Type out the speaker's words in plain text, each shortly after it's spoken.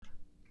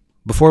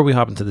Before we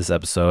hop into this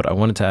episode, I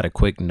wanted to add a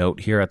quick note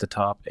here at the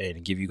top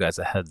and give you guys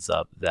a heads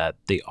up that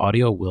the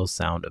audio will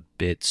sound a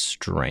bit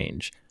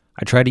strange.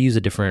 I tried to use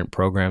a different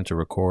program to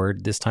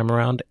record this time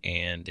around,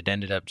 and it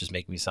ended up just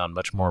making me sound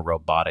much more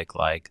robotic.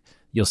 Like,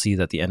 you'll see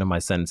that the end of my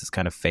sentences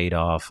kind of fade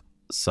off,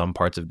 some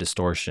parts of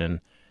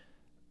distortion.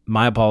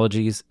 My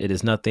apologies. It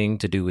is nothing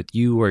to do with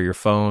you or your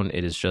phone.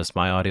 It is just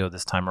my audio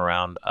this time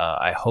around.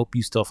 I hope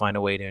you still find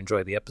a way to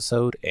enjoy the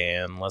episode,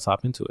 and let's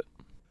hop into it.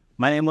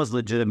 My name was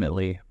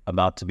legitimately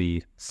about to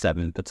be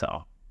Seven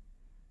Patel.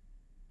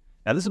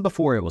 Now, this is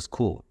before it was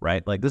cool,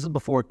 right? Like, this is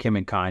before Kim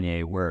and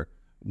Kanye were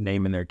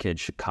naming their kids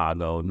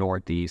Chicago,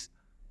 Northeast,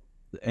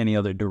 any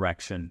other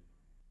direction.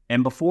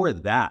 And before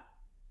that,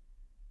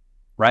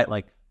 right?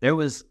 Like, there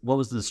was, what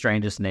was the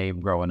strangest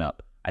name growing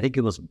up? I think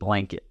it was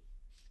Blanket.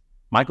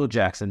 Michael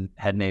Jackson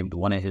had named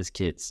one of his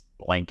kids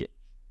Blanket.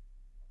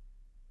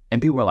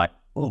 And people were like,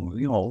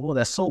 oh,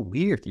 that's so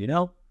weird, you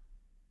know?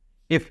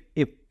 If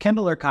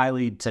Kendall or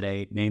Kylie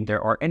today named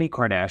their, or any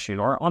Kardashian,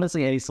 or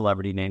honestly any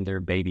celebrity named their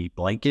baby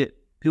Blanket,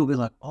 people would be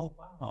like, oh,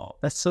 wow,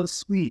 that's so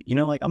sweet. You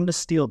know, like, I'm going to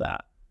steal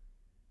that.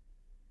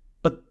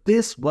 But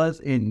this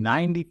was in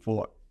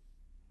 94.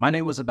 My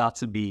name was about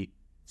to be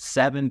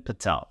Seven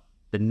Patel.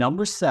 The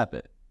number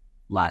 7,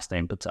 last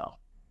name Patel.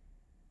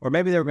 Or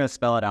maybe they were going to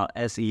spell it out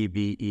Seven.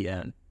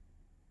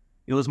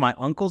 It was my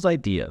uncle's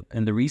idea.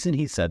 And the reason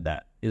he said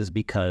that is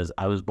because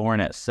I was born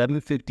at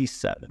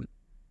 757.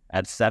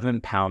 At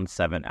 7 pounds,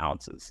 7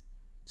 ounces.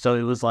 So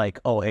it was like,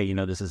 oh, hey,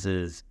 this is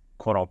his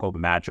quote unquote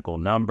magical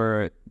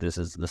number. This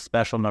is the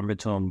special number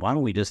to him. Why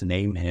don't we just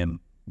name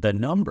him the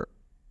number?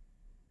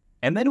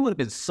 And then it would have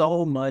been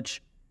so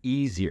much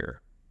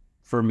easier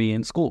for me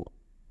in school,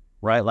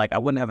 right? Like, I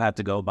wouldn't have had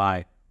to go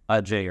by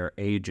Ajay or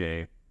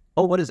AJ.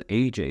 Oh, what does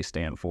AJ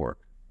stand for?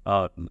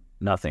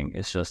 Nothing.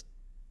 It's just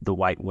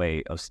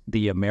the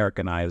the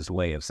Americanized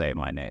way of saying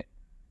my name.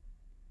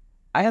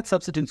 I had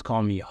substitutes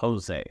call me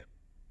Jose.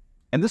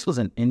 And this was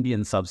an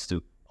Indian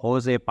substitute,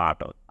 Jose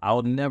Pato.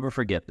 I'll never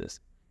forget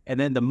this. And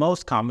then the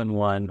most common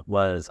one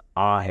was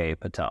Ahe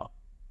Patel,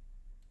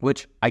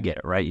 which I get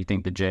it, right? You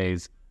think the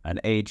J's an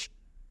H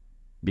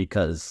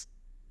because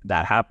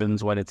that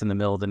happens when it's in the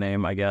middle of the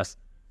name, I guess.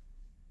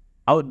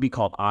 I would be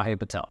called Ahe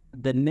Patel.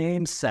 The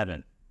name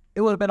 7, it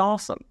would have been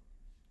awesome.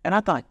 And I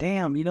thought,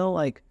 damn,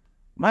 like,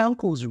 my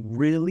uncle was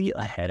really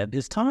ahead of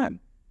his time.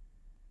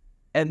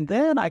 And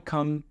then I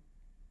come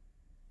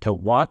to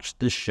watch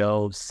the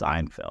show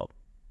Seinfeld.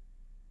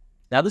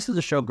 Now, this is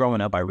a show growing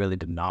up I really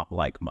did not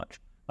like much.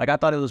 Like, I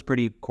thought it was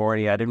pretty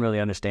corny. I didn't really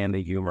understand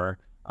the humor.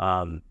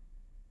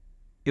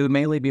 It would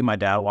mainly be my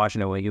dad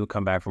watching it when he would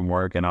come back from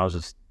work, and I was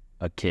just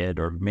a kid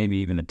or maybe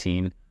even a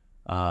teen.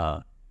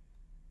 And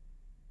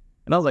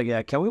I was like,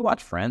 yeah, can we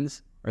watch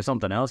Friends or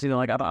something else?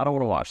 Like, I don't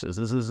want to watch this.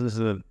 This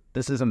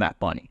isn't that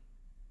funny.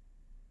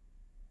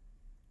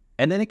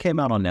 And then it came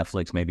out on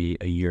Netflix maybe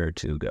a year or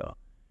two ago.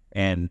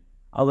 And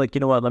I was like,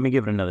 you know what? Let me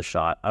give it another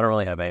shot. I don't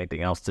really have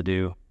anything else to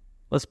do.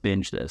 Let's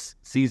binge this.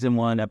 Season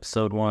 1,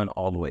 episode 1,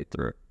 all the way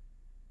through.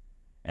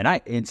 And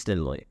I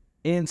instantly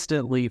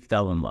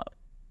fell in love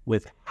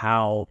with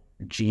how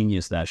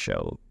genius that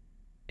show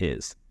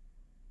is.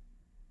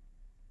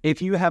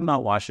 If you have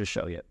not watched the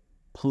show yet,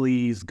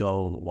 please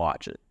go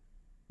watch it.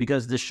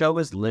 Because the show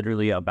is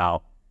literally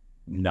about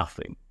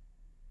nothing,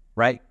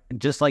 right?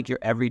 Just like your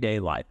everyday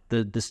life.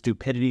 The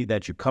stupidity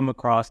that you come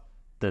across,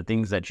 the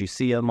things that you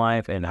see in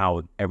life, and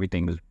how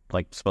everything is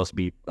like supposed to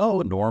be,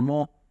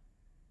 normal.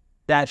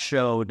 That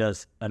show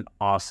does an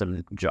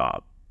awesome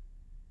job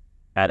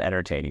at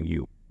entertaining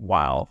you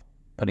while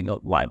putting a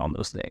light on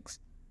those things.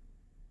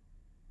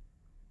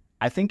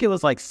 I think it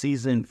was like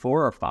season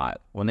 4 or 5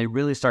 when they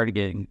really started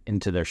getting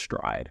into their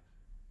stride.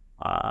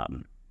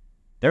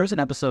 There was an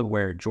episode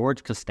where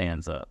George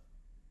Costanza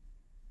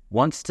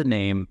wants to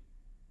name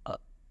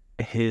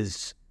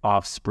his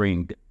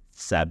offspring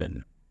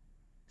 7.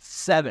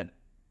 7.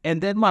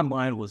 And then my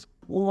mind was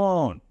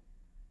blown.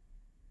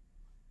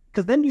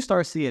 Because then you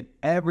start seeing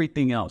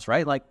everything else,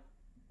 right? Like,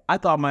 I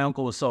thought my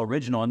uncle was so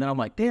original, and then I'm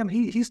like, damn,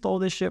 he stole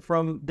this shit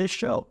from this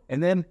show.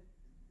 And then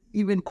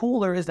even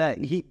cooler is that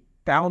he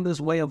found this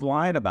way of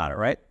lying about it,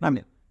 right? I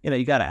mean,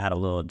 you got to add a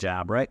little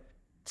jab, right?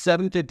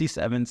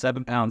 757,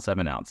 7 pounds,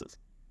 7 ounces.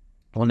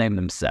 We'll name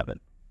them 7.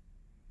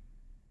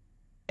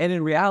 And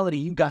in reality,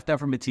 you got that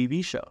from a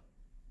TV show.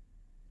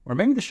 Or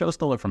maybe the show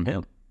stole it from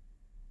him.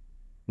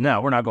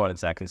 No, we're not going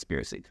into that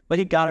conspiracy. But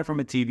he got it from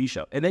a TV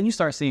show. And then you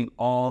start seeing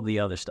all the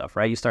other stuff,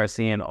 right? You start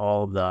seeing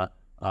all the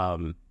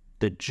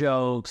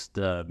jokes,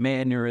 the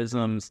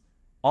mannerisms,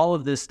 all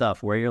of this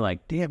stuff where you're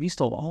like, damn, you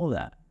stole all of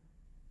that.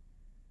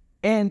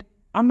 And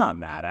I'm not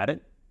mad at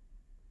it.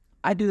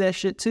 I do that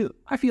shit too.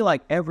 I feel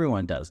like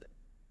everyone does it.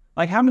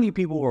 Like, how many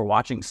people were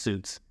watching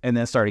Suits and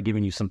then started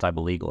giving you some type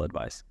of legal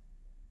advice?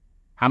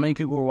 How many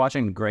people were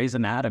watching Grey's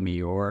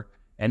Anatomy or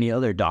any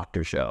other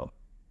doctor show?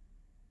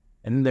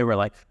 And then they were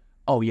like,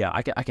 oh yeah,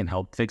 I can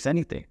help fix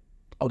anything.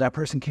 Oh, that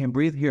person can't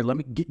breathe. Here, let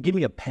me give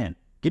me a pen.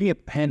 Give me a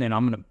pen and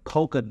I'm going to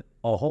poke a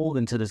hole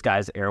into this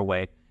guy's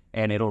airway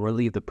and it'll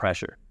relieve the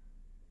pressure.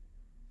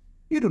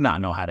 You do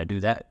not know how to do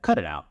that. Cut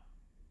it out.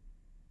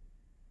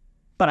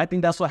 But I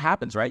think that's what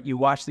happens, right? You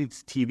watch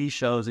these TV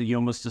shows and you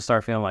almost just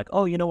start feeling like,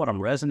 oh, you know what?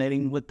 I'm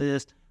resonating with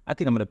this. I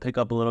think I'm going to pick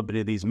up a little bit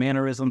of these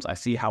mannerisms. I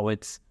see how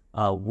it's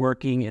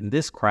working in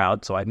this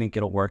crowd, so I think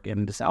it'll work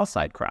in this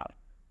outside crowd.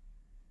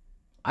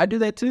 I do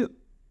that too.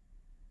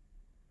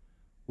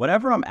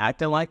 Whatever I'm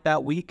acting like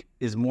that week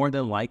is more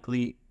than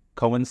likely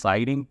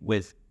coinciding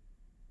with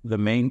the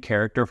main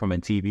character from a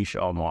TV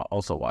show I'm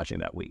also watching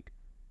that week.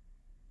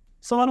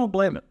 So I don't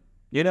blame it.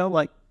 You know,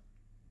 like,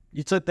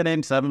 you took the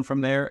name Seven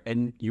from there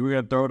and you were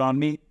going to throw it on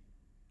me.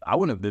 I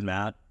wouldn't have been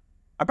mad.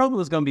 I probably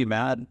was going to be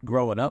mad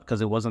growing up because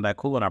it wasn't that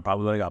cool and I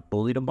probably would have got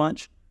bullied a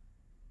bunch.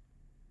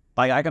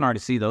 Like, I can already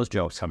see those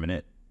jokes coming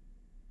in.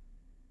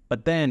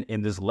 But then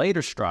in this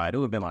later stride, it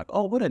would have been like,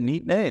 oh, what a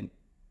neat name.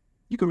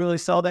 You could really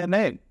sell that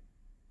name.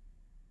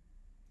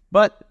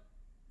 But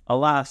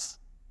alas,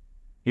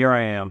 here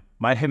I am.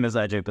 My name is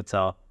Ajay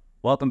Patel.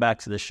 Welcome back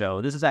to the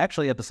show. This is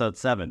actually episode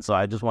 7, so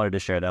I just wanted to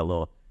share that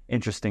little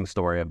interesting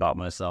story about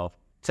myself.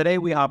 Today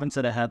we hop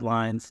into the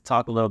headlines,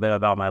 talk a little bit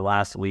about my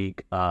last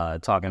week,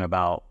 talking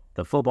about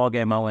the football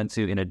game I went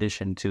to in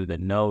addition to the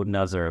No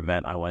Nuzzer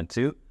event I went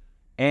to.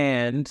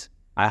 And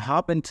I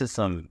hop into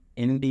some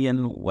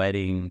Indian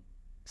wedding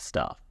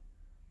stuff.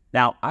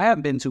 Now, I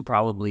have been to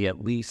probably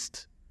at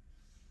least,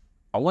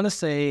 I want to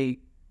say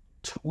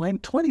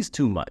 20 is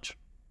too much,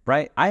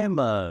 right? I am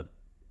a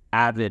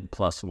avid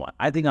 +1.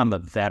 I think I'm a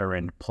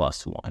veteran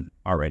 +1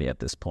 already at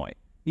this point.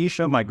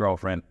 Isha, my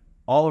girlfriend,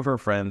 all of her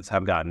friends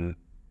have gotten,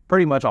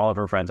 pretty much all of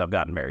her friends have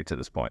gotten married to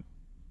this point.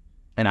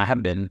 And I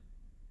have been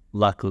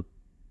lucky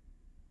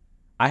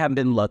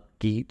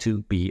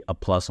to be a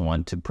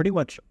 +1 to pretty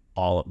much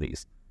all of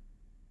these.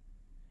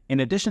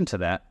 In addition to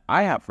that,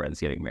 I have friends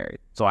getting married.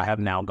 So I have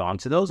now gone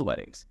to those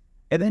weddings.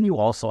 And then you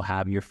also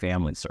have your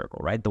family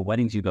circle, right? The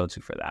weddings you go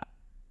to for that.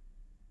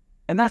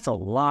 And that's a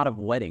lot of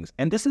weddings.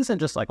 And this isn't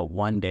just like a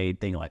one-day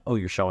thing like, oh,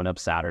 you're showing up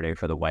Saturday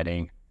for the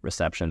wedding,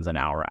 reception's an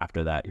hour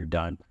after that, you're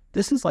done.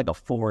 This is like a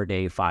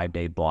 4-day,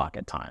 5-day block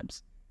at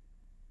times.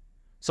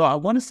 So I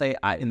want to say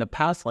in the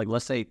past, like,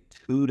 let's say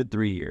 2 to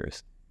 3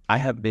 years, I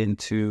have been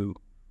to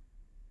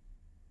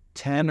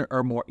 10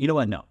 or more. You know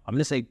what? No, I'm going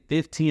to say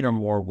 15 or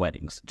more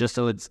weddings, just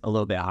so it's a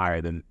little bit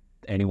higher than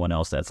anyone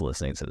else that's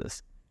listening to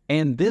this.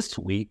 And this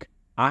week,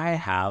 I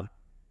have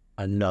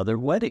another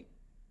wedding.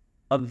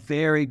 A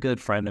very good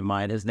friend of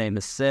mine, his name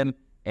is Sim,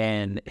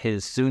 and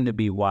his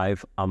soon-to-be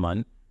wife,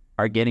 Aman,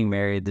 are getting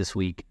married this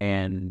week.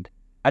 And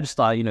I just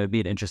thought, it'd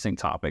be an interesting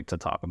topic to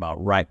talk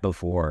about right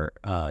before,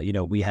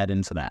 we head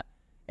into that.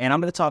 And I'm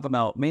going to talk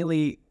about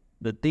mainly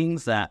the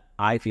things that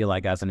I feel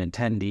like as an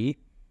attendee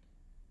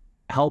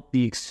help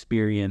the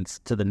experience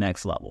to the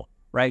next level,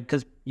 right?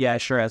 Because, yeah,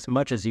 sure, as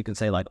much as you can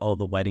say like, oh,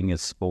 the wedding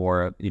is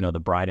for, the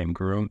bride and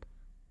groom,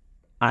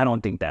 I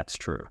don't think that's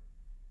true.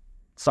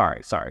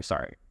 Sorry.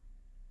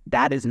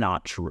 That is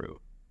not true.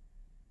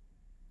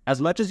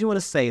 As much as you want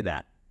to say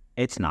that,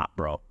 it's not,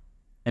 bro.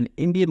 An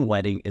Indian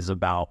wedding is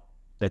about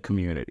the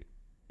community.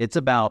 It's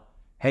about,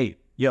 hey,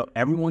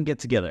 everyone get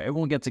together.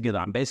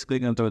 I'm basically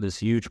going to throw this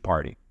huge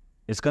party.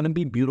 It's going to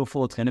be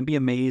beautiful. It's going to be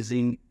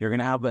amazing. You're going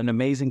to have an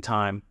amazing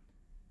time.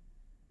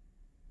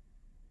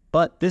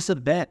 But this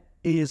event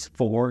is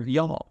for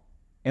y'all.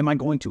 Am I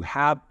going to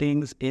have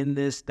things in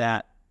this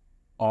that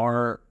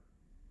are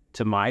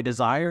to my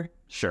desire?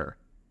 Sure.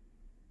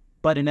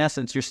 But in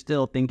essence, you're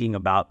still thinking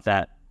about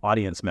that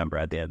audience member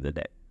at the end of the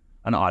day.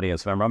 An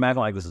audience member. I'm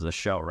acting like this is a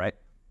show, right?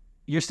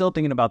 You're still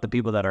thinking about the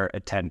people that are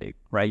attending,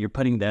 right? You're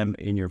putting them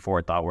in your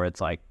forethought where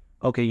it's like,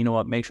 okay, you know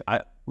what?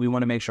 We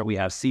want to make sure we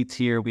have seats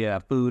here, we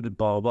have food,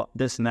 blah, blah, blah,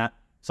 this and that.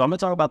 So I'm going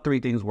to talk about 3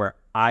 things where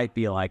I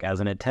feel like as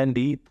an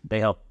attendee, they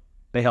help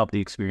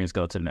the experience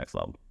go to the next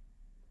level.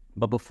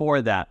 But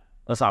before that,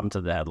 let's hop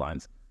into the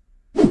headlines.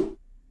 The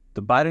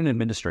Biden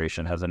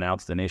administration has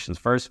announced the nation's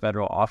first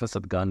federal Office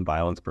of Gun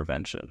Violence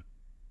Prevention.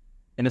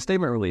 In a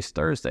statement released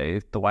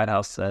Thursday, the White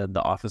House said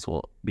the office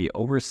will be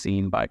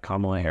overseen by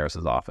Kamala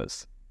Harris's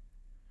office.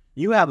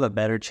 You have a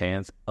better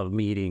chance of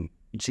meeting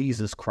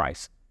Jesus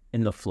Christ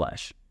in the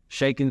flesh,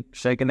 shaking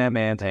that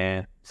man's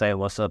hand, saying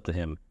what's up to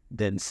him,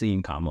 than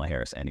seeing Kamala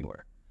Harris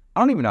anywhere. I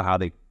don't even know how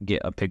they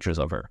get pictures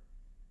of her,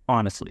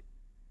 honestly.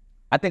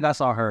 I think I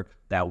saw her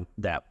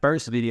that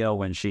first video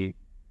when she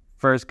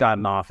first got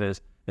in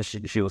office.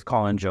 She was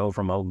calling Joe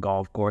from Oak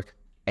Golf Course.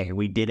 Hey,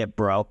 we did it,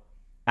 bro.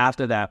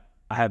 After that,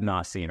 I have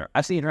not seen her.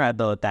 I've seen her at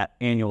that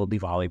annual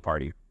Diwali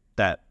party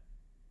that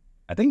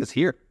I think is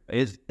here.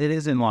 It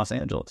is in Los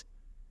Angeles.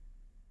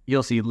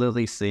 You'll see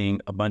Lily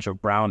Singh, a bunch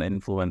of brown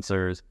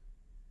influencers,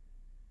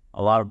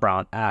 a lot of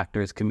brown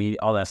actors, comedians,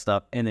 all that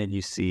stuff. And then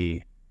you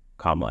see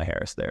Kamala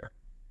Harris there.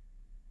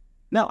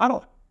 Now, I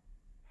don't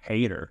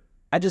hate her.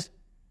 I just,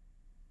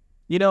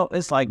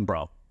 it's like,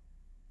 bro,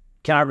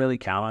 can I really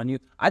count on you?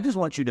 I just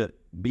want you to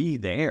be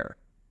there.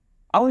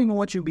 I don't even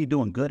want you to be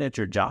doing good at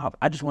your job.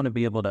 I just want to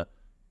be able to,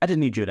 I just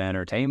need you to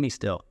entertain me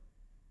still.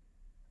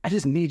 I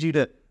just need you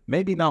to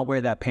maybe not wear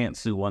that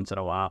pantsuit once in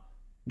a while,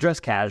 dress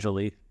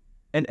casually,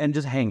 and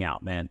just hang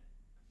out, man.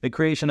 The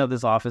creation of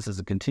this office is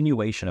a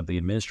continuation of the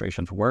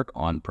administration's work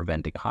on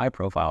preventing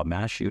high-profile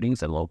mass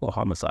shootings and local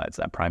homicides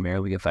that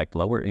primarily affect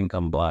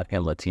lower-income Black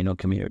and Latino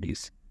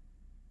communities.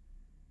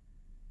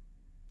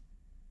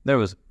 There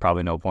was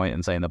probably no point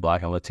in saying the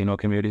Black and Latino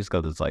communities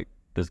because it's like,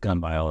 this gun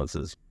violence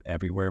is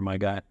everywhere, my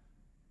guy.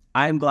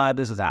 I'm glad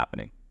this is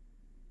happening.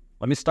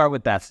 Let me start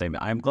with that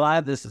statement. I'm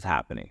glad this is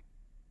happening.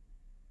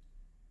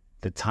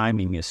 The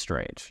timing is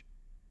strange,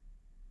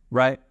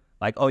 right?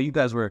 Like, oh, you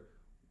guys were,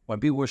 when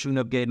people were shooting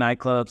up gay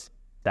nightclubs,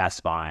 that's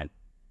fine.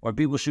 Or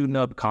people shooting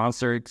up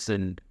concerts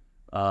and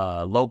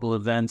local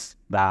events,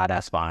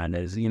 that's fine.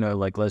 Is, you know,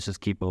 like, let's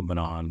just keep moving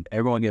on.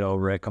 Everyone get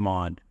over it. Come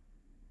on.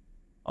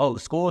 Oh,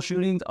 school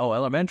shootings? Oh,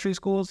 elementary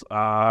schools?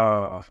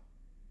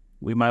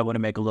 We might want to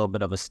make a little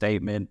bit of a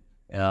statement.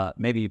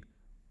 Maybe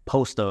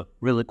post a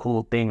really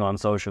cool thing on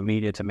social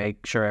media to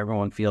make sure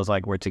everyone feels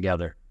like we're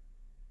together.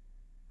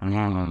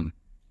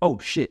 Oh,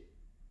 shit.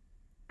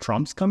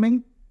 Trump's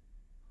coming?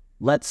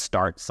 Let's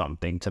start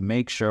something to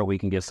make sure we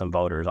can get some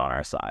voters on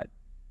our side.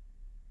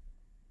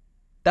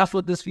 That's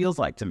what this feels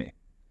like to me.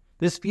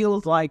 This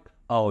feels like,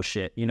 oh,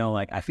 shit. You know,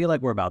 like, I feel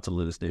like we're about to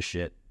lose this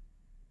shit.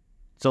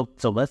 So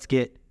let's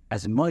get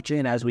as much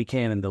in as we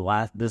can in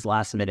this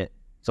last minute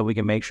so we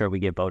can make sure we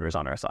get voters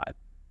on our side.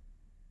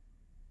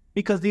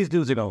 Because these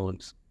dudes are going to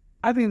lose.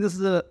 I think this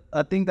is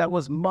a thing that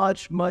was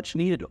much, much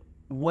needed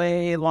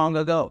way long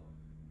ago.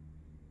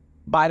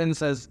 Biden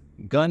says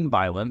gun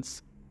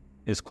violence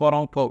is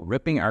quote-unquote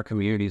ripping our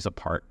communities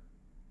apart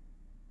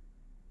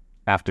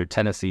after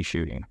Tennessee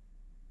shooting.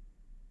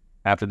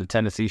 After the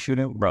Tennessee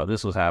shooting, bro,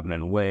 this was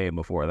happening way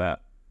before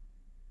that.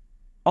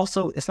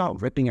 Also, it's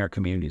not ripping our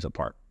communities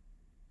apart.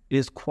 It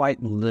is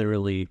quite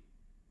literally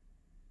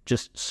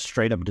just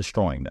straight up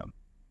destroying them,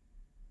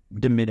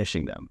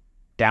 diminishing them,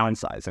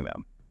 downsizing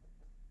them.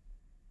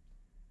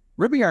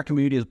 Ripping our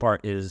communities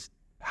apart is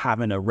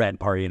having a red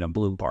party and a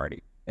blue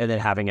party, and then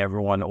having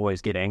everyone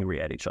always get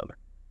angry at each other.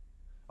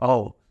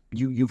 Oh,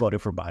 you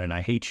voted for Biden,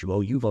 I hate you.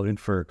 Oh, you voted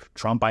for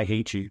Trump, I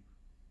hate you.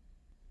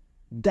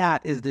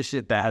 That is the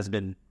shit that has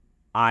been,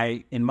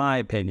 in my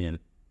opinion,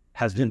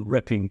 has been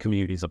ripping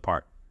communities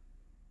apart.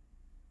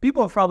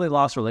 People have probably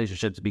lost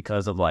relationships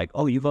because of like,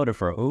 oh, you voted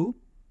for who?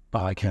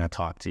 Oh, I can't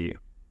talk to you.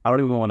 I don't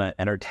even want to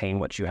entertain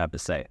what you have to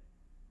say.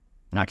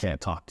 I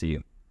can't talk to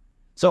you.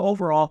 So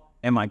overall,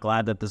 am I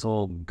glad that this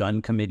whole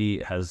gun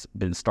committee has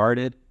been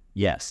started?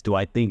 Yes. Do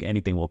I think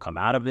anything will come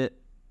out of it?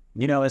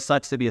 You know, it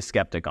sucks to be a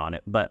skeptic on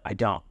it, but I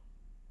don't.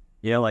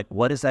 You know, like,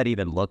 what does that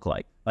even look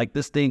like? Like,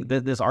 this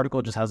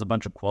article just has a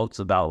bunch of quotes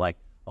about like,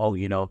 oh,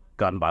 you know,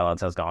 gun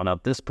violence has gone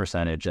up this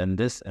percentage and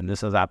this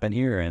has happened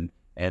here.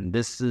 And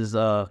this is,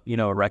 you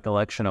know, a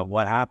recollection of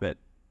what happened.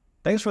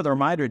 Thanks for the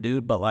reminder,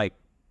 dude. But like,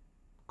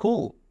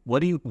 cool.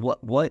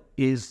 What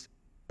is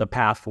the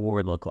path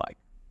forward look like?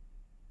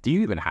 Do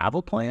you even have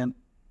a plan?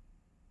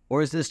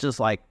 Or is this just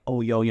like, oh,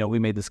 yo, we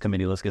made this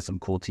committee. Let's get some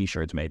cool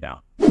t-shirts made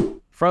now.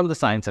 From the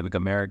Scientific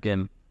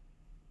American,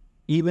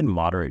 even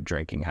moderate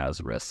drinking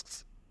has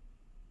risks.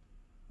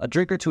 A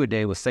drink or two a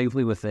day was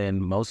safely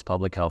within most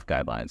public health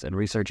guidelines, and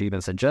research even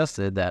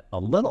suggested that a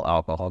little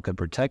alcohol could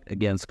protect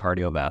against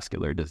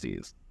cardiovascular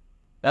disease.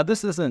 Now,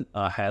 this isn't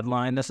a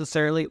headline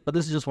necessarily, but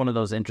this is just one of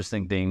those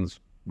interesting things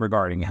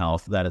regarding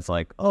health that it's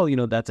like, oh, you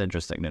know, that's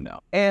interesting to know.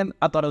 And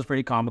I thought it was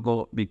pretty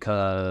comical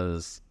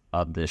because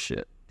of this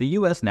shit. The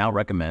U.S. now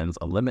recommends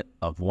a limit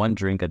of 1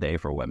 drink a day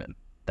for women.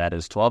 That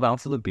is 12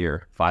 ounces of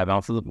beer, 5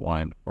 ounces of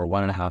wine, or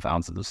 1.5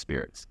 ounces of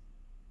spirits,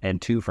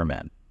 and 2 for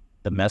men.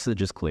 The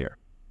message is clear.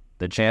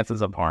 The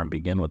chances of harm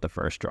begin with the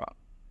first drop.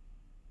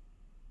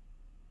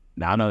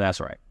 Now, I know that's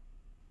right.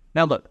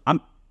 Now, look,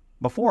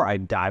 before I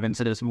dive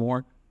into this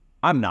more,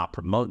 I'm not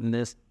promoting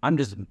this. I'm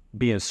just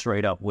being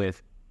straight up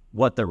with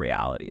what the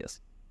reality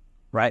is,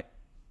 right?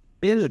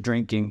 Binge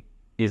drinking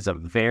is a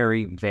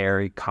very,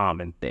 very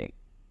common thing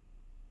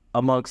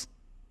amongst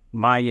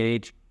my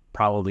age,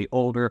 probably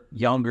older,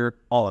 younger,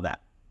 all of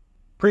that.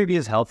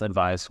 Previous health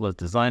advice was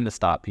designed to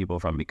stop people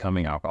from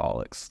becoming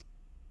alcoholics.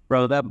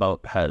 Bro, that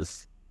boat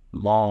has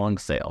long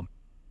sailed.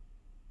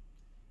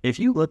 If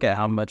you look at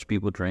how much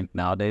people drink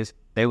nowadays,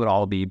 they would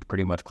all be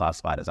pretty much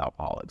classified as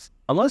alcoholics.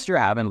 Unless you're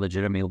having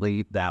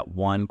legitimately that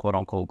one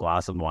quote-unquote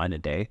glass of wine a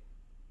day,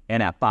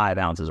 and at 5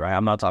 ounces, right?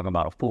 I'm not talking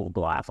about a full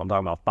glass. I'm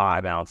talking about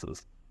 5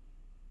 ounces.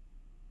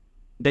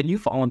 Then you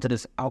fall into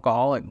this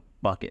alcoholic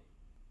bucket.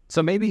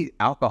 So maybe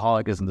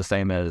alcoholic isn't the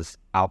same as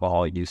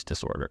alcohol use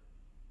disorder.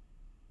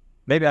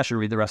 Maybe I should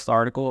read the rest of the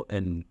article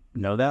and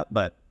know that,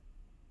 but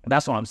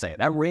that's what I'm saying.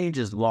 That range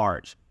is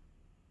large.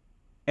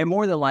 And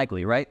more than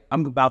likely, right?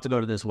 I'm about to go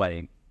to this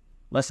wedding.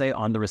 Let's say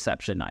on the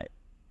reception night.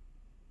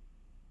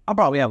 I'll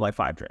probably have like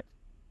 5 drinks.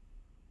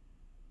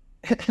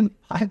 And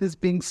I was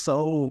being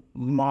so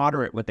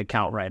moderate with the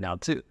count right now,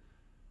 too.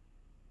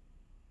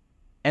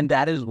 And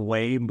that is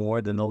way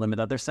more than the limit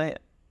that they're saying.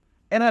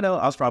 And I know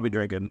I was probably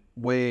drinking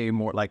way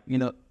more, like, you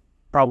know,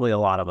 probably a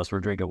lot of us were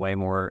drinking way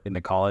more in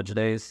the college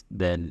days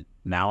than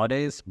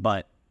nowadays.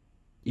 But,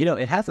 you know,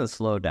 it hasn't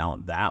slowed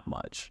down that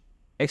much,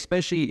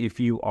 especially if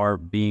you are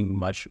being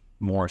much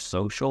more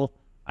social.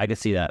 I can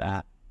see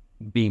that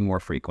being more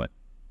frequent.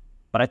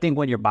 But I think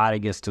when your body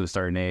gets to a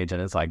certain age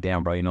and it's like,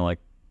 damn, bro, like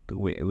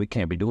we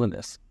can't be doing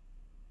this.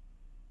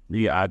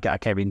 Yeah, I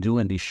can't be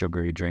doing these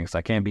sugary drinks.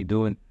 I can't be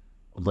doing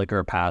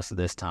liquor past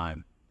this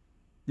time.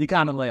 You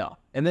kind of lay off.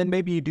 And then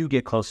maybe you do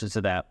get closer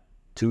to that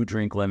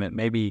 2-drink limit.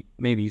 Maybe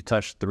you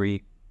touch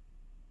 3.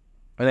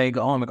 Or then you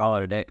go home and call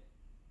it a day.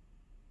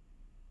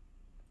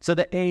 So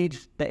the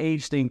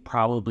age thing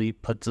probably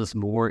puts us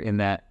more in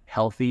that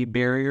healthy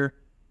barrier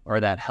or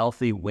that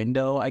healthy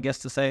window, I guess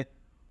to say.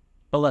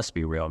 But let's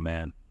be real,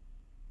 man.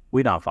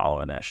 We're not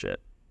following that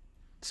shit.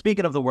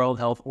 Speaking of the World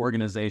Health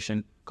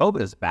Organization,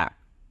 COVID is back.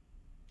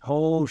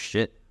 Oh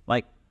shit!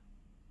 Like,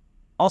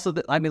 also,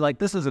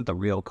 this isn't the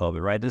real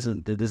COVID, right? This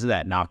is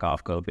that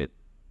knockoff COVID.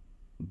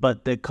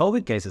 But the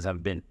COVID cases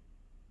have been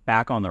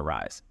back on the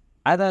rise.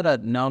 I've had a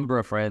number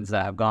of friends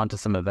that have gone to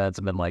some events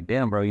and been like,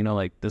 "Damn, bro,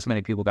 like this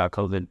many people got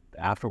COVID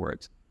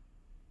afterwards."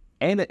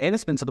 And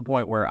it's been to the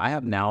point where I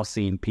have now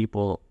seen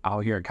people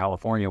out here in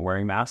California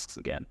wearing masks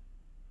again.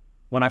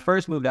 When I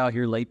first moved out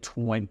here late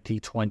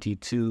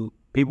 2022,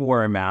 people were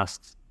wearing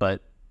masks,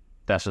 but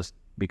that's just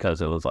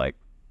because it was like,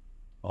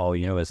 oh,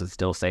 is it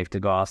still safe to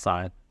go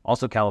outside?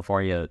 Also,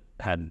 California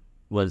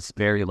was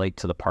very late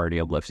to the party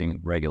of lifting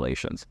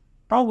regulations,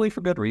 probably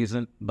for good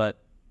reason.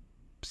 But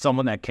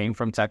someone that came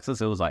from Texas,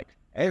 it was like,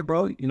 hey,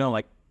 bro,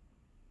 like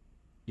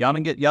y'all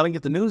didn't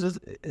get the news.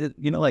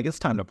 Like it's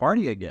time to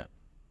party again.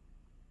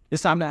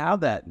 It's time to have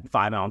that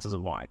 5 ounces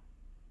of wine.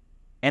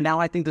 And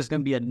now I think there's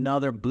going to be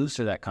another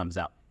booster that comes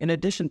out. In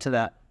addition to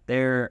that,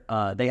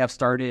 they have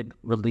started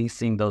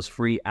releasing those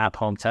free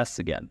at-home tests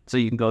again. So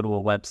you can go to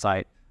a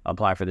website,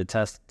 apply for the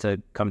test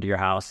to come to your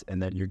house,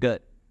 and then you're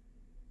good.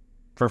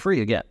 For free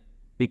again,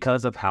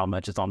 because of how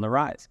much it's on the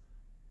rise.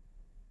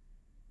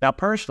 Now,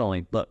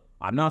 personally, look,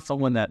 I'm not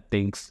someone that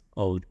thinks,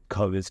 oh,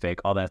 COVID's fake,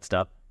 all that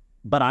stuff.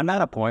 But I'm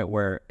at a point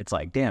where it's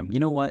like, damn, you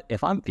know what?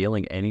 If I'm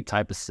feeling any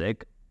type of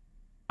sick,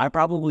 I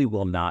probably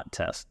will not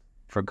test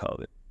for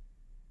COVID.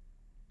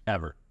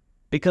 Ever.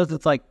 Because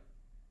it's like,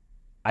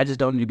 I just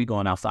don't need to be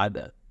going outside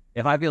then.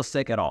 If I feel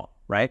sick at all,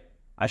 right?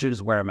 I should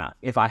just wear a mask.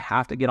 If I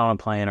have to get on a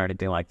plane or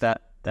anything like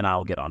that, then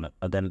I'll get on it.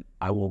 Then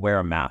I will wear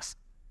a mask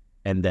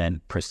and then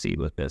proceed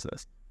with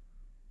business.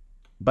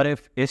 But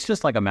if it's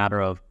just like a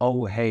matter of,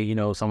 oh, hey,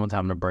 someone's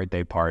having a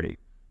birthday party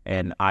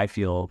and I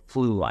feel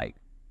flu-like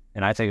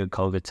and I take a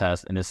COVID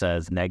test and it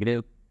says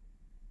negative,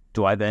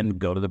 do I then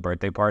go to the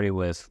birthday party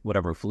with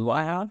whatever flu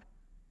I have?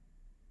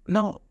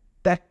 No,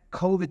 that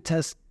COVID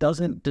test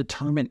doesn't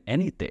determine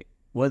anything,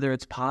 whether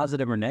it's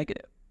positive or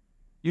negative.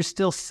 You're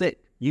still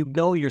sick. You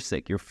know you're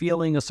sick. You're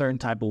feeling a certain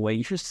type of way.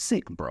 You're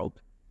sick, bro.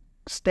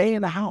 Stay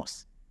in the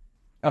house.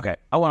 Okay,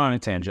 I went on a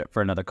tangent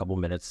for another couple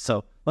minutes,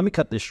 so let me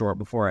cut this short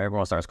before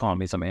everyone starts calling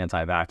me some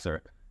anti-vaxxer.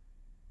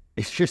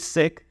 If you're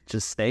sick,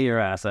 just stay your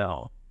ass at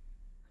home.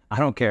 I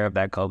don't care if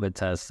that COVID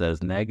test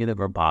says negative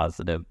or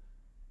positive.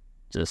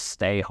 Just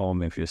stay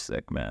home if you're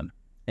sick, man.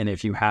 And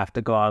if you have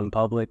to go out in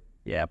public,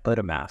 yeah, put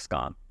a mask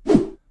on.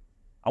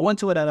 I went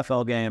to an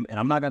NFL game, and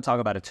I'm not going to talk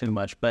about it too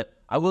much, but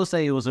I will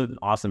say it was an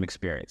awesome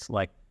experience.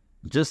 Like,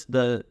 just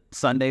the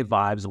Sunday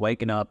vibes,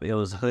 waking up, it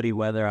was hoodie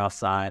weather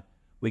outside.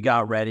 We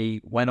got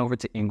ready, went over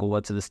to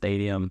Inglewood to the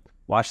stadium,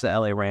 watched the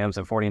LA Rams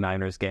and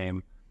 49ers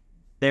game.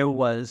 There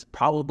was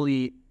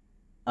probably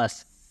a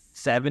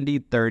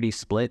 70-30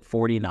 split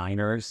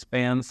 49ers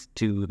fans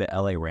to the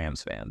LA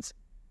Rams fans.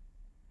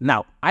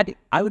 Now, I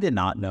did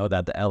not know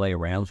that the LA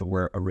Rams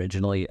were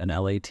originally an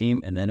LA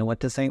team, and then it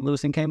went to St.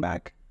 Louis and came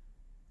back.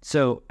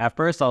 So at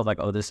first I was like,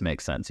 oh, this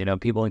makes sense.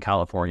 People in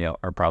California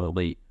are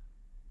probably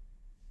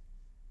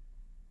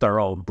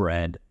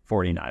thoroughbred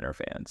 49er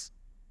fans.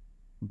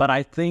 But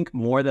I think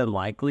more than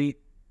likely,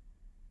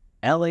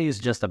 LA is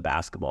just a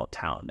basketball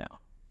town now.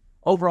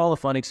 Overall, a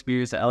fun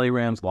experience. The LA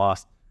Rams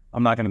lost.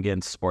 I'm not going to get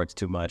into sports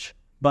too much,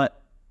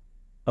 but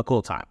a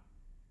cool time.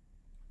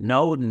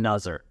 No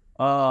Nuzzer.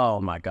 Oh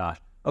my gosh.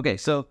 Okay,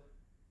 so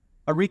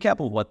a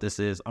recap of what this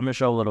is. I'm going to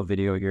show a little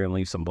video here and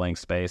leave some blank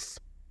space.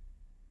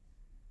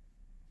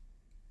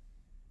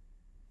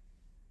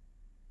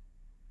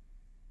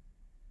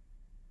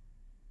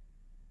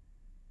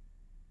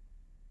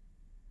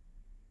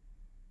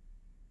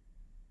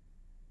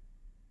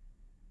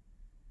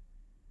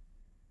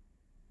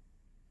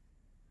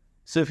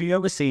 So if you've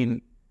ever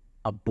seen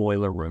a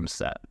boiler room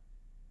set,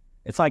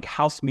 it's like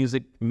house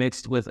music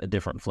mixed with a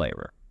different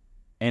flavor.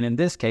 And in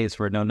this case,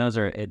 for No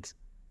Nuzzer, it's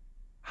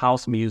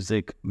house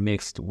music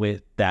mixed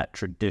with that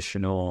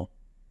traditional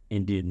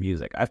Indian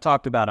music. I've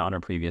talked about it on a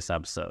previous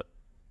episode.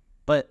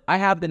 But I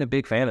have been a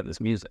big fan of this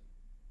music.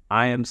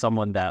 I am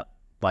someone that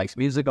likes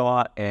music a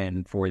lot,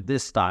 and for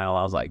this style,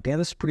 I was like, damn,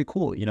 this is pretty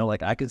cool.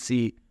 Like I could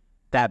see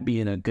that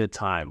being a good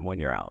time when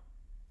you're out.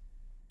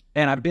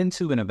 And I've been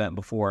to an event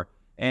before,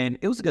 and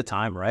it was a good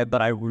time, right?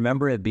 But I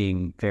remember it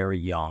being very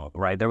young,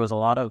 right? There was a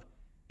lot of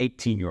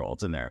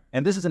 18-year-olds in there.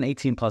 And this is an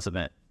 18-plus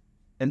event.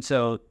 And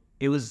so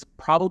it was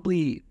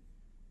probably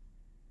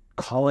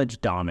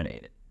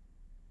college-dominated.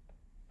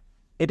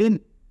 And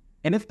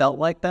it felt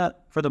like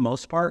that for the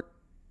most part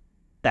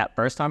that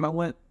first time I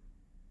went.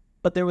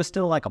 But there was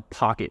still like a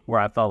pocket where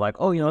I felt like,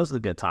 oh, this is a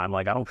good time.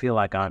 Like, I don't feel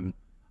like I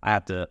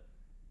have to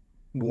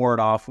ward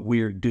off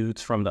weird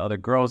dudes from the other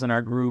girls in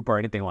our group or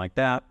anything like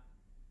that.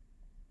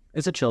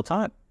 It's a chill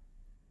time.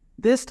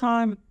 This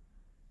time,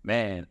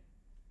 man,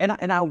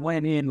 and I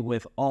went in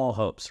with all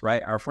hopes,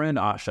 right? Our friend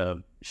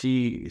Asha,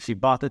 she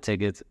bought the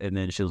tickets, and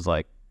then she was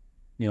like,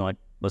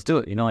 let's do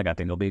it. Like, I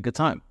think it'll be a good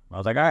time. I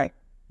was like, all right,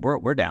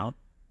 we're down.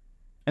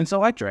 And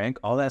so I drank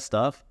all that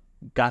stuff,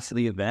 got to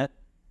the event,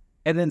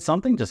 and then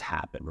something just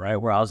happened, right?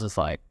 Where I was just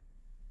like,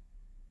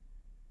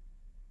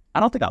 I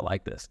don't think I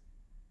like this.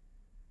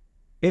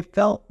 It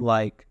felt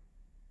like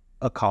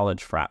a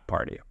college frat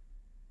party.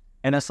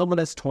 And as someone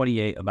that's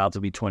 28, about to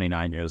be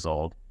 29 years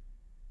old,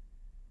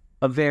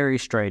 a very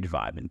strange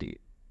vibe indeed.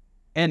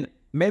 And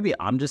maybe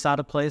I'm just out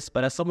of place,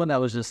 but as someone that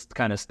was just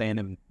kind of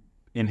standing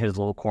in his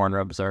little corner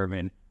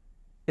observing,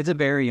 it's a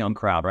very young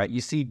crowd, right?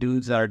 You see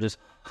dudes that are just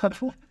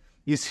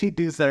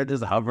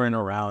hovering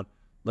around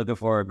looking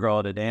for a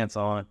girl to dance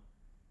on.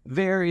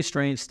 Very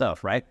strange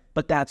stuff, right?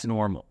 But that's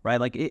normal, right?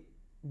 Like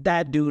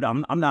that dude,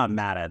 I'm not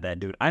mad at that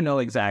dude. I know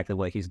exactly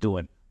what he's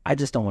doing. I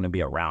just don't want to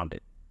be around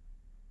it.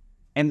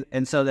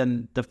 And so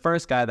then the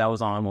first guy that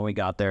was on when we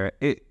got there,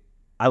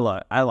 I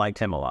liked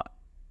him a lot.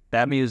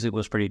 That music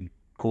was pretty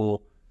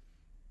cool.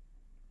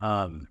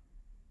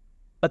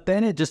 But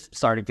then it just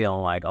started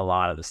feeling like a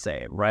lot of the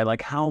same, right?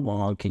 Like, how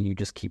long can you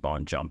just keep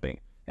on jumping?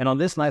 And on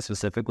this night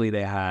specifically,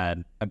 they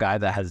had a guy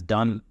that has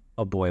done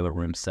a Boiler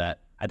Room set.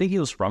 I think he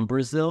was from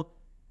Brazil,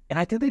 and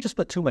I think they just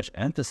put too much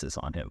emphasis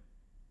on him.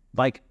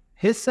 Like,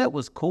 his set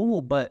was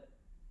cool, but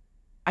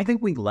I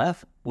think we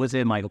left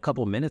within like a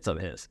couple of minutes of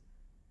his.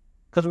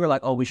 Because we were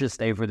like, oh, we should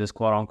stay for this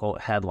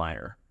quote-unquote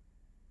headliner.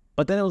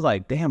 But then it was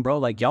like, damn, bro,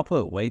 like, y'all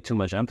put way too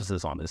much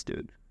emphasis on this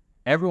dude.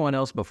 Everyone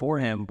else before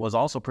him was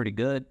also pretty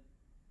good.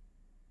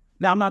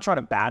 Now, I'm not trying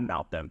to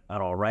badmouth them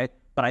at all, right?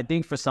 But I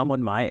think for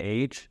someone my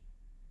age,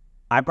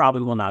 I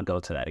probably will not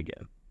go to that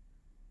again.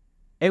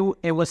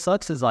 And what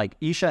sucks is, like,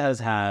 Isha has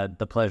had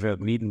the pleasure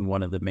of meeting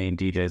one of the main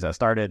DJs that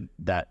started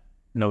that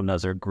No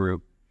Nuzzer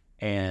group.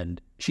 And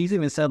she's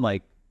even said,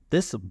 like,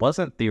 this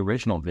wasn't the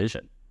original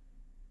vision.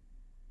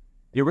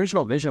 The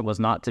original vision was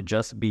not to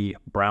just be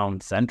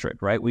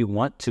brown-centric, right? We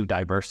want to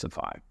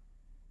diversify.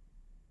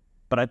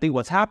 But I think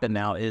what's happened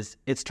now is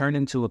it's turned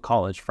into a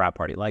college frat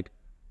party, like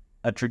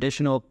a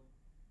traditional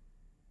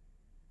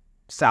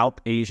South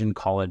Asian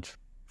college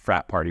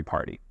frat party,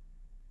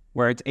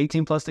 where it's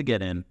 18 plus to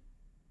get in.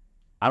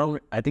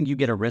 I think you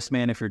get a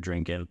wristband if you're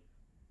drinking.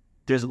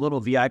 There's a little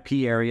VIP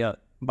area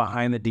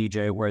behind the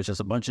DJ where it's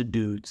just a bunch of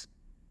dudes.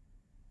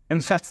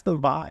 And that's the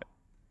vibe.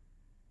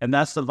 And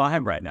that's the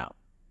vibe right now.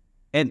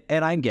 And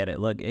I get it.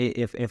 Look,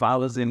 if I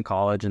was in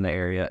college in the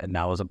area and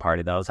that was a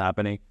party that was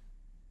happening,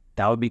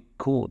 that would be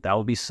cool. That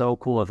would be so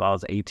cool if I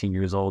was 18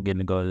 years old getting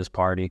to go to this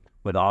party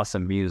with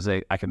awesome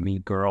music. I could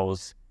meet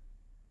girls.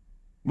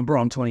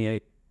 Bro, I'm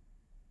 28.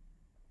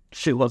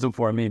 Shit wasn't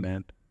for me,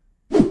 man.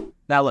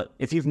 Now, look,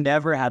 if you've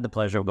never had the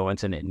pleasure of going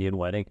to an Indian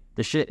wedding,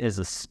 the shit is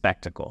a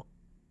spectacle.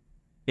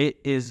 It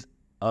is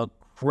a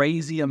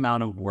crazy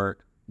amount of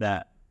work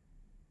that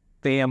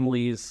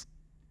families,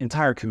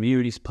 entire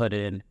communities put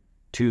in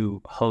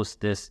to host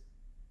this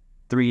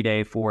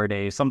 3-day,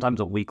 4-day, sometimes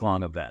a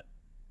week-long event.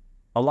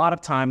 A lot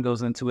of time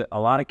goes into it, a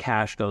lot of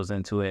cash goes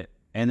into it,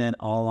 and then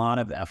a lot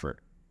of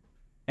effort.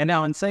 And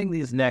now in saying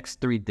these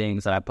next 3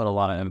 things that I put a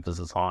lot of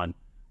emphasis on,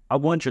 I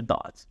want your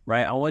thoughts,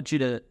 right? I want you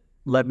to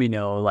let me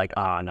know, like,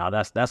 no,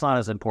 that's not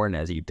as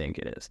important as you think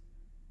it is.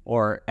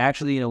 Or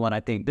actually, you know what, I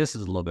think this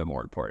is a little bit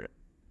more important.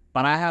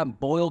 But I have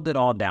boiled it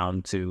all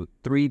down to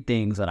 3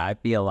 things that I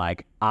feel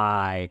like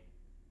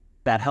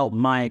that helped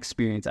my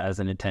experience as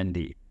an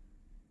attendee.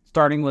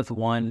 Starting with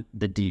 1,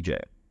 the DJ.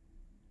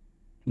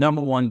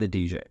 Number 1, the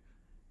DJ.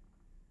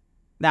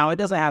 Now, it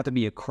doesn't have to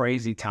be a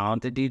crazy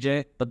talented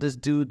DJ, but this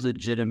dude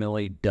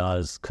legitimately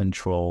does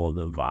control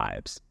the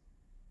vibes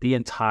the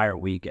entire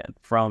weekend.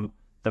 From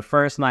the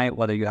first night,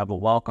 whether you have a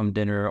welcome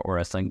dinner or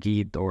a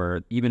Sangeet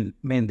or even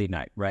Mehndi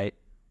night, right?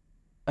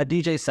 A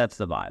DJ sets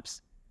the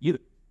vibes. You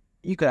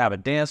could have a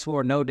dance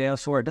floor, no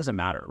dance floor, it doesn't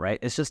matter, right?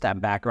 It's just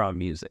that background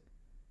music.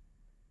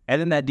 And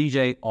then that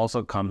DJ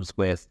also comes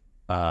with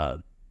a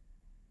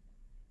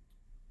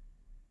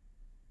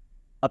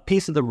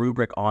piece of the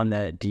rubric on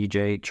that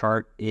DJ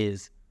chart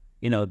is,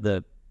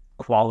 the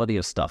quality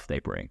of stuff they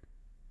bring.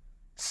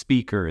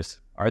 Speakers.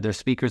 Are there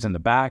speakers in the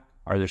back?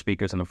 Are there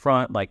speakers in the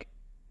front? Like,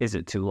 is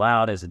it too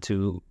loud? Is it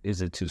too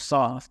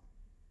soft?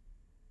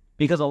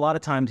 Because a lot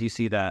of times you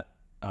see that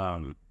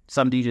some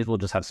DJs will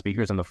just have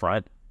speakers in the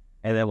front,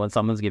 and then when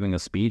someone's giving a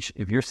speech,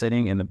 if you're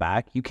sitting in the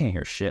back, you can't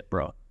hear shit,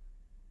 bro.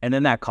 And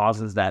then that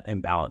causes that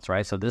imbalance,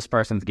 right? So this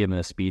person's giving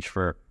a speech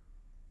for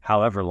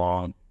however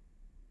long,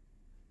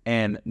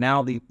 and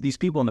now these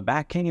people in the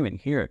back can't even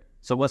hear it.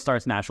 So what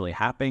starts naturally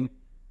happening?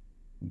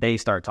 They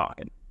start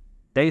talking.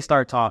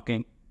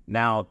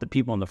 Now the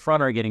people in the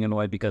front are getting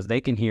annoyed because they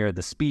can hear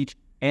the speech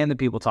and the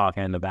people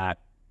talking in the back.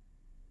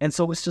 And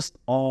so it's just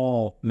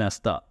all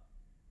messed up.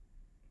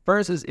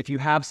 Versus if you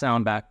have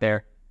sound back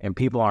there and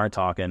people aren't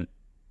talking,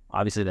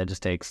 obviously that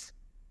just takes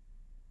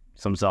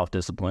some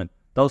self-discipline.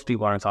 Those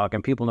people aren't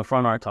talking. People in the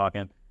front aren't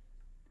talking.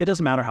 It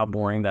doesn't matter how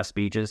boring that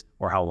speech is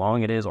or how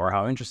long it is or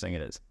how interesting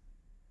it is.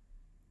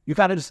 You've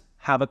got to just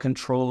have a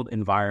controlled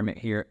environment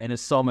here, and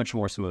it's so much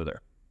more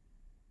smoother.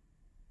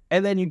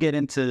 And then you get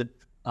into,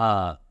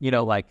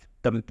 like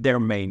their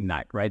main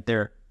night, right?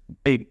 Their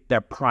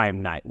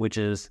prime night, which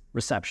is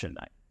reception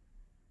night.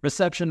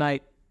 Reception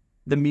night,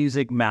 the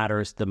music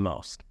matters the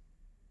most.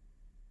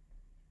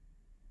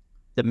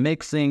 The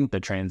mixing, the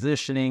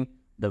transitioning,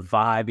 the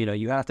vibe,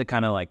 you have to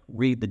kind of like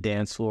read the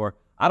dance floor.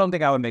 I don't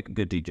think I would make a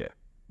good DJ.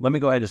 Let me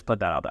go ahead and just put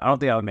that out there. I don't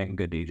think I would make a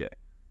good DJ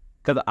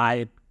because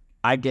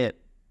I get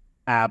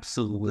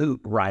absolute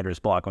writer's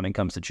block when it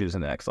comes to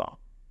choosing the next song.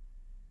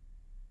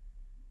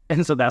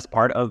 And so that's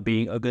part of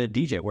being a good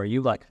DJ, where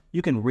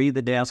you can read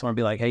the dance floor and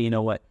be like, hey, you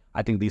know what?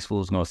 I think these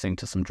fools going to sing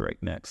to some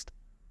Drake next.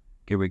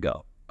 Here we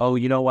go. Oh,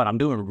 you know what? I'm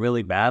doing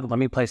really bad. Let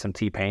me play some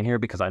T-Pain here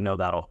because I know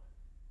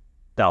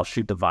that'll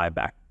shoot the vibe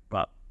back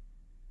up.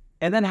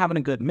 And then having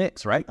a good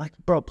mix, right? Like,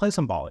 bro, play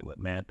some Bollywood,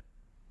 man.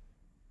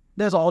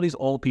 There's all these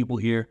old people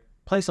here.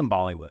 Play some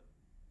Bollywood.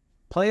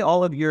 Play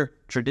all of your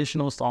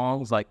traditional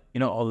songs, like,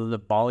 all of the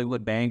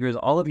Bollywood bangers,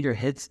 all of your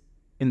hits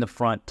in the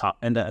front top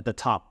and at the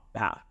top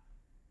half.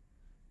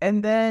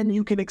 And then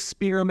you can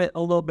experiment a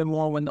little bit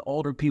more when the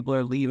older people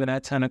are leaving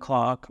at 10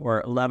 o'clock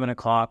or 11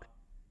 o'clock.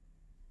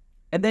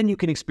 And then you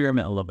can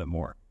experiment a little bit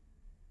more.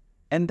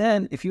 And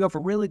then if you have a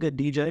really good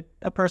DJ,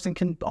 that person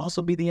can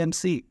also be the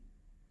MC.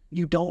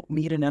 You don't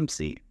need an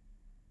MC.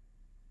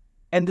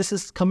 And this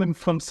is coming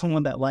from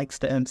someone that likes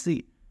to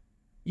MC.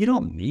 You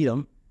don't need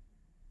them.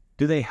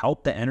 Do they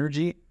help the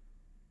energy?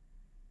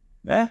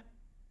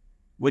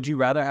 Would you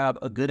rather have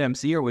a good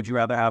MC or would you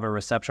rather have a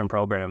reception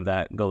program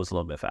that goes a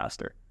little bit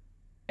faster?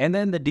 And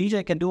then the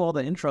DJ can do all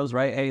the intros,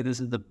 right? Hey, this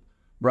is the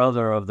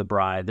brother of the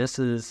bride. This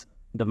is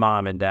the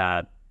mom and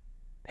dad.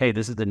 Hey,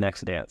 this is the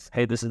next dance.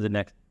 Hey, this is the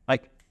next.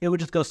 Like, it would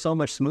just go so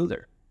much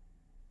smoother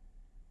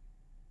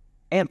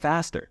and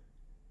faster.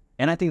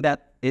 And I think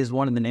that is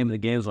one of the name of the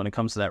games when it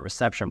comes to that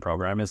reception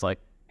program is like,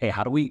 hey,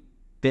 how do we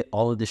fit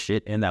all of this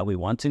shit in that we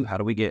want to? How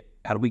do we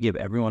give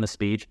everyone a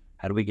speech?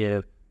 How do we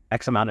give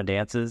X amount of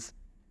dances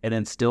and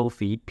then still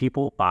feed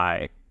people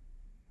by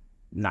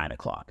 9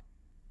 o'clock?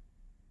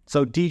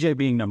 So DJ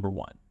being number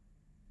one.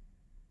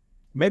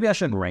 Maybe I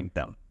shouldn't rank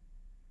them.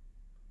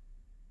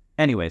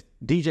 Anyways,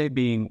 DJ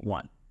being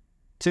 1.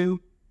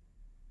 2,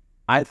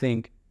 I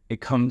think it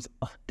comes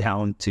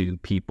down to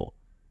people.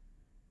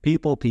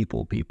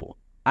 People.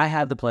 I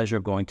had the pleasure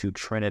of going to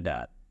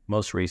Trinidad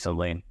most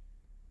recently,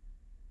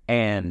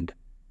 and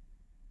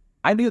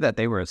I knew that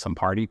they were some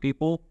party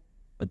people,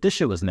 but this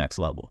shit was next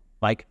level.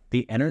 Like,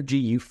 the energy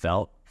you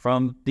felt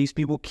from these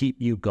people keep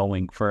you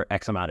going for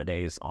X amount of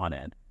days on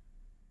end.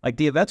 Like,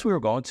 the events we were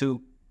going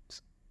to,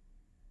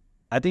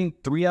 I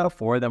think 3 out of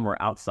 4 of them were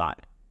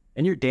outside.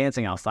 And you're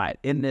dancing outside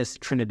in this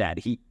Trinidad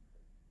heat.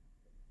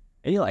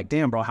 And you're like,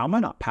 damn, bro, how am I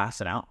not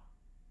passing out?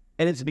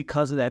 And it's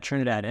because of that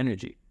Trinidad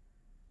energy.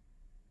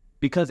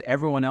 Because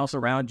everyone else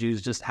around you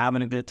is just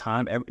having a good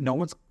time. No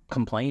one's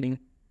complaining.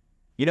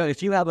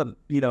 If you have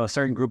a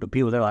certain group of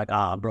people, they're like,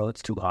 bro,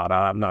 it's too hot.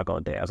 I'm not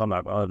going to dance.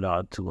 No,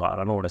 it's too hot.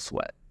 I don't want to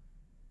sweat.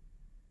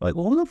 Like,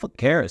 well, who the fuck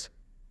cares?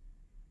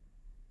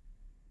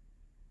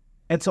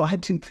 And so I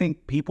do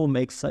think people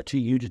make such a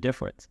huge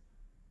difference.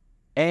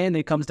 And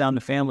it comes down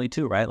to family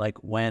too, right? Like,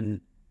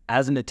 when,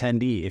 as an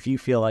attendee, if you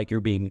feel like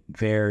you're being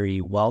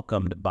very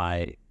welcomed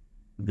by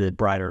the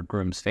bride or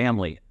groom's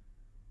family,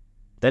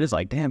 that is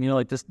like, damn,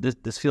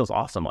 this feels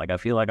awesome. Like, I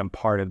feel like I'm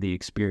part of the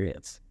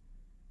experience.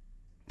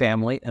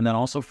 Family, and then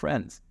also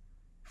friends.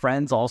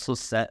 Friends also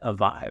set a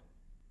vibe.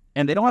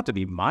 And they don't have to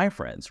be my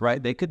friends,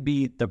 right? They could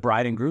be the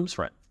bride and groom's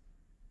friends.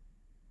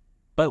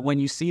 But when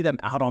you see them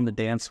out on the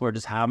dance floor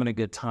just having a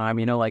good time,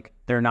 like,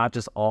 they're not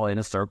just all in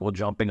a circle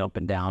jumping up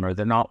and down, or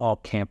they're not all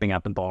camping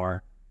at the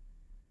bar.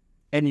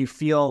 And you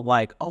feel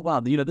like, oh,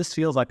 wow, this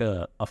feels like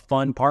a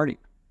fun party.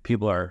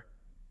 People are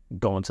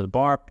going to the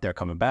bar. They're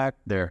coming back.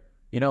 They're,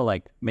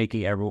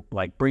 making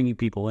bringing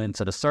people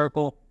into the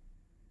circle.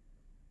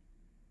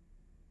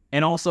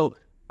 And also,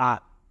 I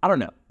don't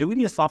know, do we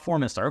need to stop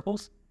forming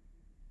circles?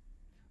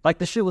 Like,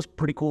 the shit was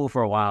pretty cool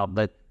for a while,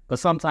 but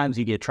sometimes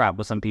you get trapped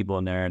with some people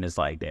in there and it's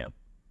like, damn.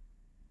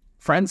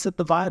 Friends set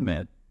the vibe,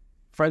 man.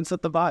 Friends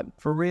set the vibe,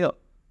 for real.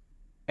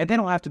 And they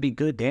don't have to be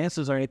good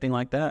dancers or anything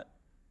like that.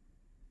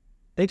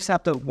 They just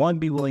have to, one,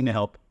 be willing to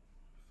help.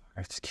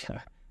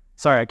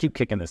 Sorry, I keep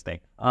kicking this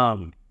thing.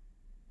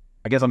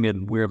 I guess I'm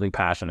getting weirdly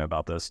passionate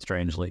about this,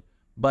 strangely.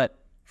 But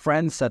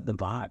friends set the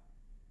vibe.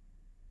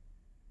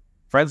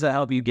 Friends that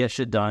help you get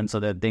shit done so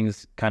that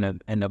things kind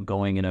of end up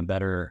going in a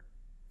better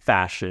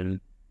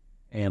fashion,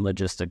 and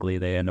logistically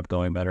they end up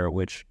going better,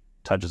 which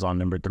touches on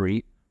number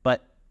 3.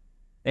 But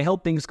they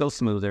help things go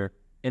smoother.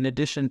 In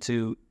addition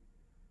to,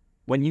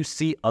 when you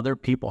see other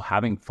people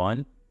having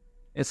fun,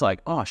 it's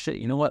like, oh shit,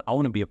 you know what? I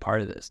want to be a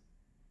part of this.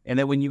 And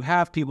then when you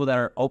have people that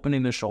are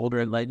opening their shoulder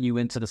and letting you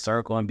into the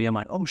circle and being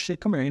like, oh shit,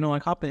 come here,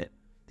 like, hop in.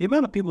 The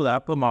amount of people that I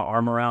put my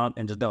arm around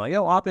and just be like,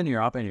 yo, hop in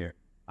here.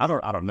 I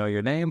don't know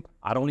your name.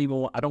 I don't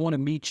want to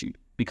meet you,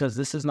 because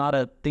this is not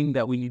a thing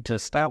that we need to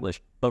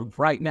establish. But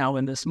right now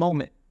in this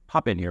moment,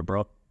 hop in here,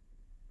 bro.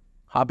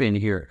 Hop in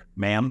here,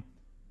 ma'am.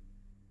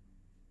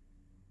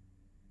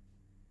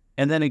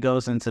 And then it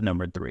goes into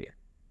number 3,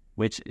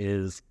 which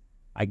is,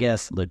 I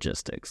guess,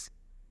 logistics.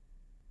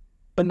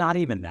 But not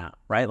even that,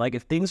 right? Like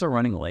if things are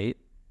running late,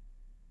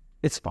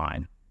 it's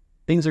fine.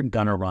 Things are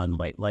gonna run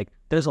late. Like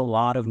there's a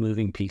lot of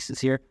moving pieces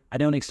here. I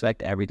don't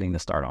expect everything to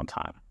start on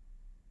time.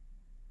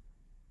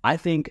 I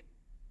think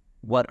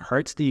what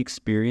hurts the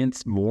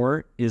experience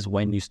more is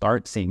when you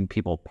start seeing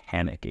people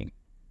panicking,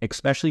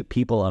 especially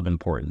people of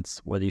importance.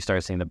 Whether you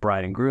start seeing the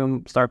bride and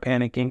groom start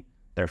panicking,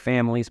 their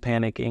families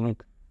panicking,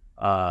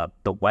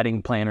 the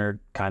wedding planner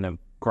kind of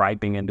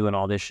griping and doing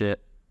all this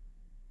shit.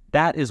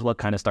 That is what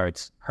kind of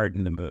starts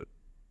hurting the mood.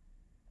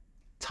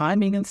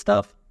 Timing and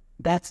stuff,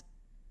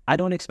 I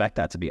don't expect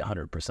that to be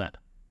 100%.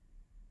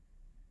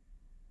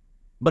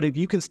 But if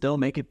you can still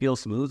make it feel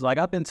smooth, like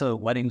I've been to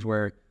weddings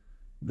where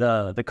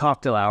the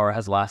cocktail hour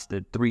has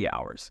lasted 3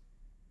 hours.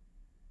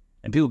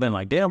 And people have been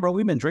like, damn, bro,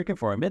 we've been drinking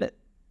for a minute.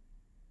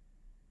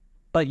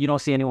 But you don't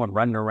see anyone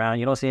running around.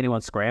 You don't see anyone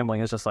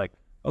scrambling. It's just like,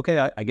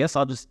 okay, I guess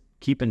I'll just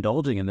keep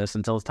indulging in this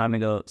until it's time to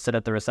go sit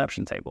at the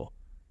reception table.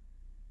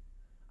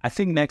 I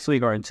think next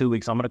week or in 2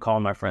 weeks, I'm going to call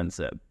my friend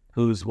Zib,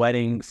 whose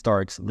wedding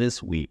starts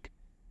this week.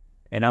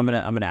 And I'm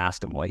gonna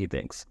ask him what he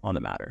thinks on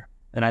the matter.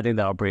 And I think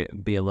that'll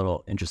be a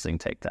little interesting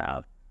take to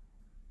have.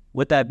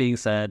 With that being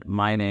said,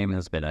 my name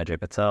has been Ajay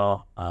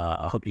Patel.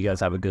 I hope you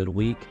guys have a good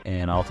week,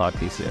 and I'll talk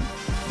to you soon.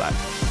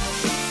 Bye.